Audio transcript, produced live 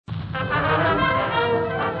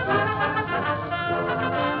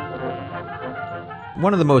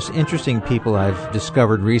One of the most interesting people I've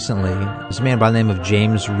discovered recently is a man by the name of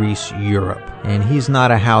James Reese Europe. And he's not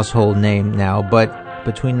a household name now, but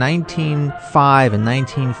between 1905 and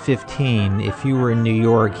 1915, if you were in New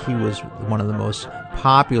York, he was one of the most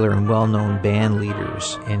popular and well-known band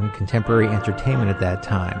leaders in contemporary entertainment at that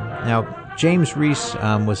time. Now, James Reese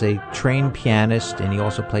was a trained pianist, and he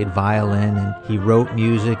also played violin, and he wrote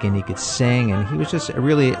music, and he could sing, and he was just a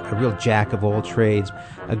real jack of all trades,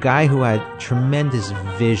 a guy who had tremendous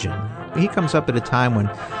vision. He comes up at a time when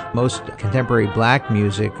most contemporary black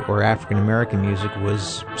music or African American music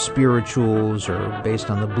was spirituals or based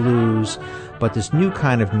on the blues, but this new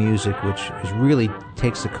kind of music, which really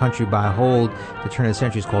takes the country by hold, the turn of the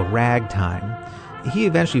century, is called ragtime. He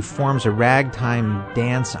eventually forms a ragtime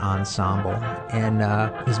dance ensemble, and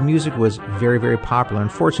his music was very, very popular.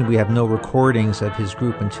 Unfortunately, we have no recordings of his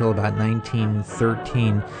group until about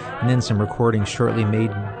 1913, and then some recordings shortly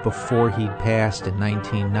made before he passed in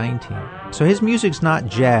 1919. So his music's not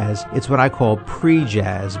jazz, it's what I call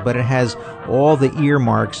pre-jazz, but it has all the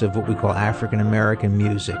earmarks of what we call African American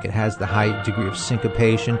music. It has the high degree of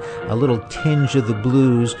syncopation, a little tinge of the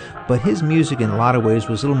blues, but his music in a lot of ways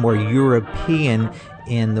was a little more European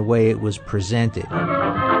in the way it was presented.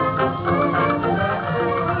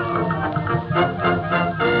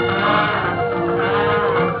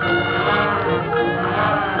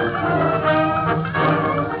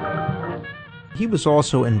 He was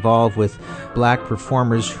also involved with black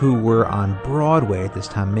performers who were on Broadway at this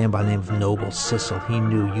time, a man by the name of Noble Sissle. He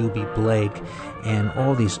knew U.B. Blake and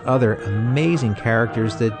all these other amazing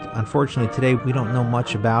characters that, unfortunately, today we don't know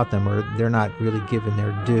much about them, or they're not really given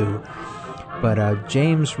their due. But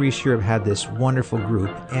James Reese Europe had this wonderful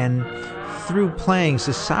group, and through playing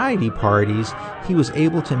society parties, he was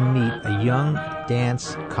able to meet a young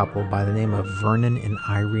dance couple by the name of Vernon and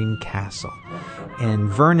Irene Castle. And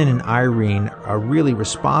Vernon and Irene are really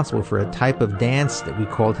responsible for a type of dance that we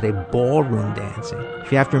call today ballroom dancing.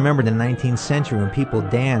 You have to remember, in the 19th century, when people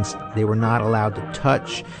danced, they were not allowed to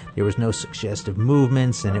touch. There was no suggestive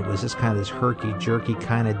movements, and it was just kind of this herky-jerky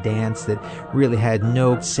kind of dance that really had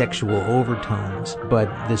no sexual overtones. But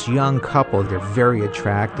this young couple, they're very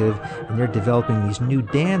attractive, and they're developing these new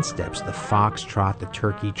dance steps, the foxtrot, the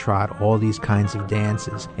turkey trot, all these kinds of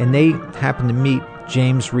dances. And they happen to meet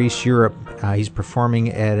James Reese Europe. He's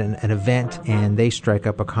performing at an event, and they strike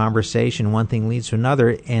up a conversation. One thing leads to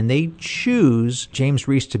another, and they choose James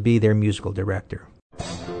Reese to be their musical director.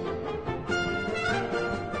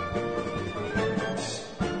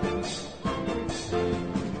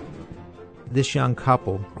 This young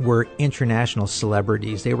couple were international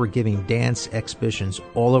celebrities. They were giving dance exhibitions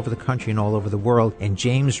all over the country and all over the world, and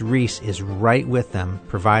James Reese is right with them,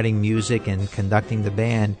 providing music and conducting the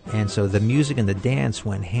band. And so the music and the dance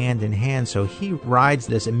went hand in hand. So he rides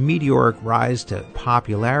this meteoric rise to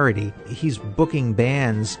popularity. He's booking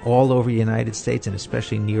bands all over the United States and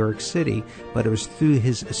especially New York City, but it was through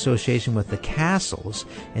his association with the Castles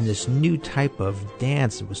and this new type of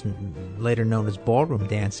dance that was later known as ballroom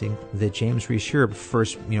dancing that James Reese Europe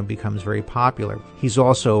first becomes very popular. He's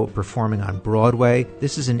also performing on Broadway.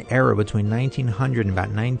 This is an era between 1900 and about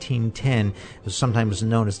 1910. It was sometimes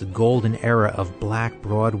known as the golden era of black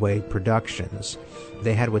Broadway productions.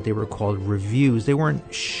 They had what they were called revues. They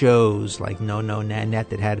weren't shows like No No Nanette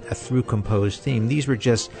that had a through-composed theme. These were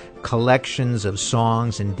just collections of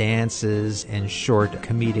songs and dances and short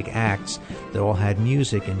comedic acts that all had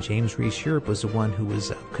music, and James Reese Europe was the one who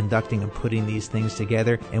was conducting and putting these things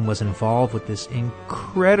together and was involved with this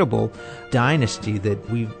incredible dynasty that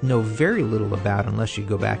we know very little about unless you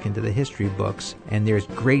go back into the history books. And there's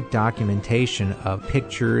great documentation of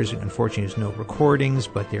pictures. Unfortunately, there's no recordings,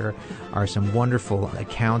 but there are some wonderful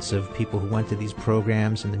accounts of people who went to these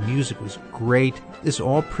programs, and the music was great. This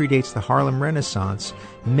all predates the Harlem Renaissance.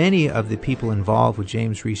 Many of the people involved with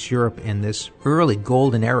James Reese Europe in this early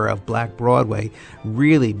golden era of Black Broadway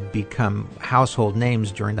really become household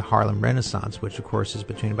names during the Harlem Renaissance, which of course is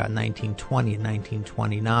between about 1920 and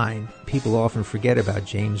 1929. People often forget about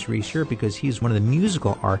James Reese Europe because he's one of the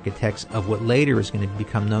musical architects of what later is going to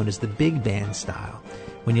become known as the big band style.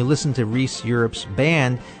 When you listen to Reese Europe's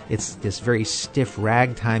band, it's this very stiff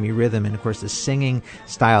ragtimey rhythm, and of course the singing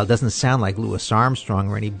style doesn't sound like Louis Armstrong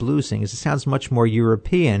or any blues singers. It sounds much more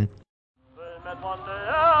European. They met one day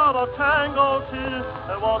at a tango tea.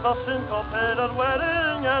 There was a syncopated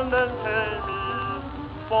wedding, and then came me.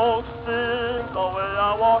 Folks think the way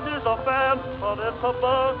I walk is a fad, but it's a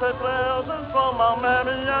birthday present from my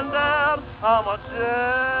mammy and dad. I'm a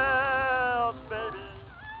jazz baby.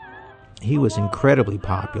 He was incredibly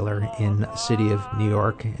popular in the city of New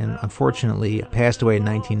York and unfortunately passed away in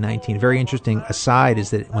 1919. A very interesting aside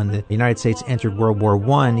is that when the United States entered World War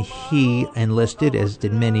I, he enlisted, as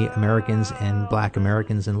did many Americans, and black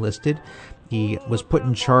Americans enlisted. He was put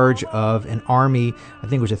in charge of an army, I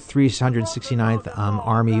think it was a 369th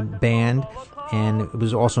Army Band, and it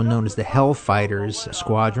was also known as the Hellfighters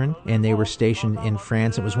Squadron, and they were stationed in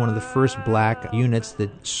France. It was one of the first black units that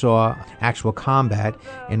saw actual combat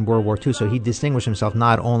in World War II. So he distinguished himself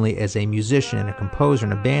not only as a musician and a composer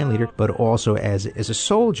and a band leader, but also as a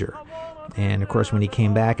soldier. And of course, when he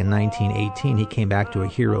came back in 1918, he came back to a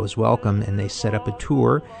hero's welcome, and they set up a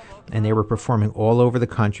tour, and they were performing all over the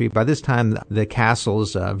country. By this time, the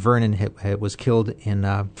Castles, Vernon was killed in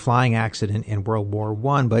a flying accident in World War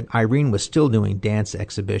I, but Irene was still doing dance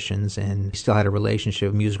exhibitions, and he still had a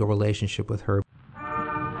musical relationship with her.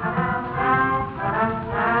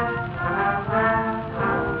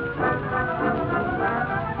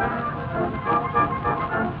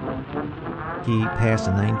 He passed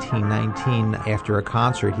in 1919 after a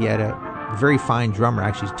concert. He had a very fine drummer,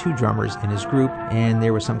 actually two drummers in his group, and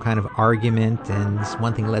there was some kind of argument, and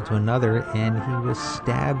one thing led to another, and he was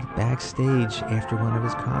stabbed backstage after one of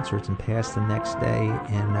his concerts and passed the next day.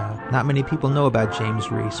 And not many people know about James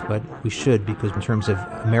Reese, but we should, because in terms of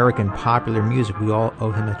American popular music, we all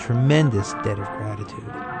owe him a tremendous debt of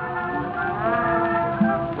gratitude.